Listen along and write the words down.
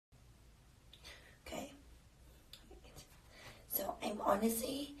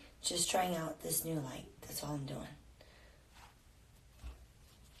honestly just trying out this new light. That's all I'm doing.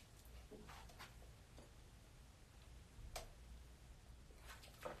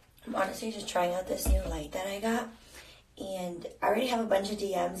 I'm honestly just trying out this new light that I got. And I already have a bunch of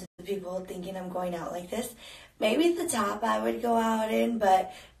DMs of people thinking I'm going out like this. Maybe the top I would go out in,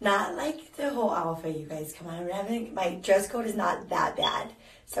 but not like the whole outfit, you guys. Come on, my dress code is not that bad.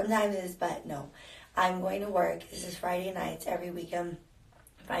 Sometimes it is, but no. I'm going to work. This is Friday nights every weekend.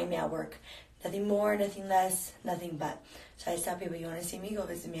 Find me at work. Nothing more, nothing less, nothing but. So I tell people, you want to see me, go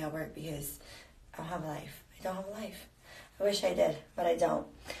visit me at work, because I don't have a life. I don't have a life. I wish I did, but I don't.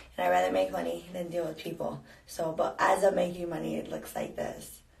 And I'd rather make money than deal with people. So, but as I'm making money, it looks like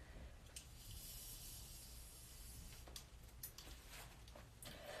this.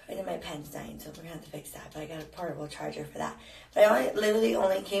 I think my pen's dying, so we're going to have to fix that. But I got a portable charger for that. But I literally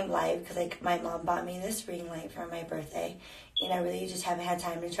only came live because my mom bought me this ring light for my birthday. And I really just haven't had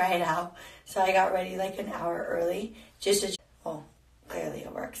time to try it out. So I got ready like an hour early. Just to, well, clearly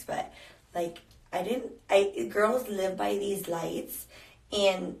it works. But girls live by these lights.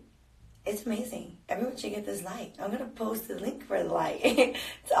 And it's amazing. Everyone should get this light. I'm going to post the link for the light.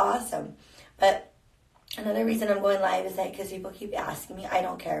 It's awesome. But another reason I'm going live is that because people keep asking me. I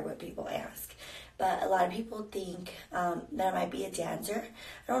don't care what people ask. But a lot of people think that I might be a dancer.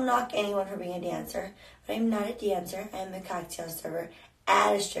 I don't knock anyone for being a dancer. But I'm not a dancer. I'm a cocktail server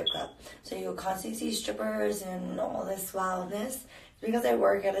at a strip club. So you'll constantly see strippers and all this wildness. Because I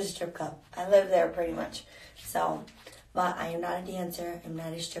work at a strip club. I live there pretty much. So, but I am not a dancer. I'm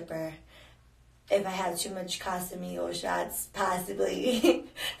not a stripper. If I had too much Casamigo shots, possibly.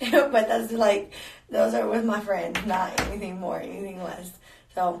 But that's those are with my friends, not anything more, anything less.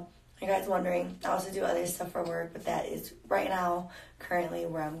 So, you guys wondering, I also do other stuff for work, but that is right now, currently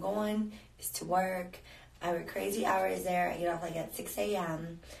where I'm going, is to work. I work crazy hours there. I get off at 6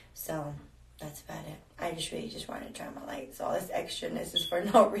 a.m. So, that's about it. I just really just wanted to try my lights. All this extraness is for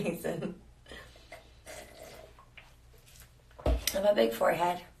no reason. I have a big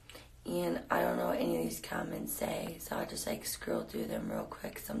forehead. And I don't know what any of these comments say, so I'll just scroll through them real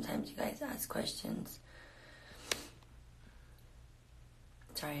quick. Sometimes you guys ask questions.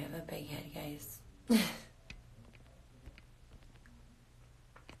 Sorry, I have a big head, guys.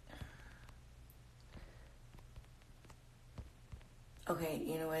 Okay,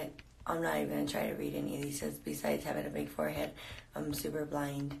 you know what? I'm not even going to try to read any of these, besides having a big forehead. I'm super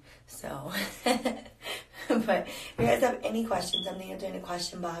blind, so... But if you guys have any questions, I'm thinking of doing a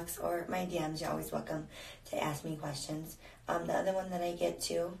question box or my DMs. You're always welcome to ask me questions. The other one that I get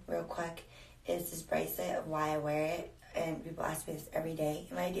to, real quick, is this bracelet of why I wear it. And people ask me this every day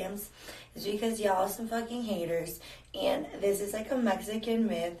in my DMs. It's because y'all are some fucking haters. And this is a Mexican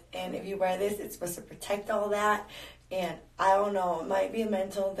myth. And if you wear this, it's supposed to protect all that. And I don't know, it might be a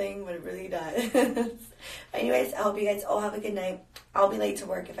mental thing, but it really does. Anyways, I hope you guys all have a good night. I'll be late to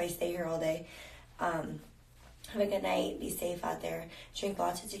work if I stay here all day. Have a good night. Be safe out there. Drink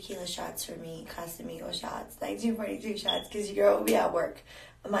lots of tequila shots for me. Casamigo shots. 1942 shots, because your girl will be at work.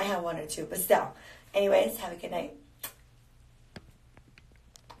 I might have one or two, but still. Anyways, have a good night.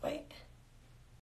 Wait.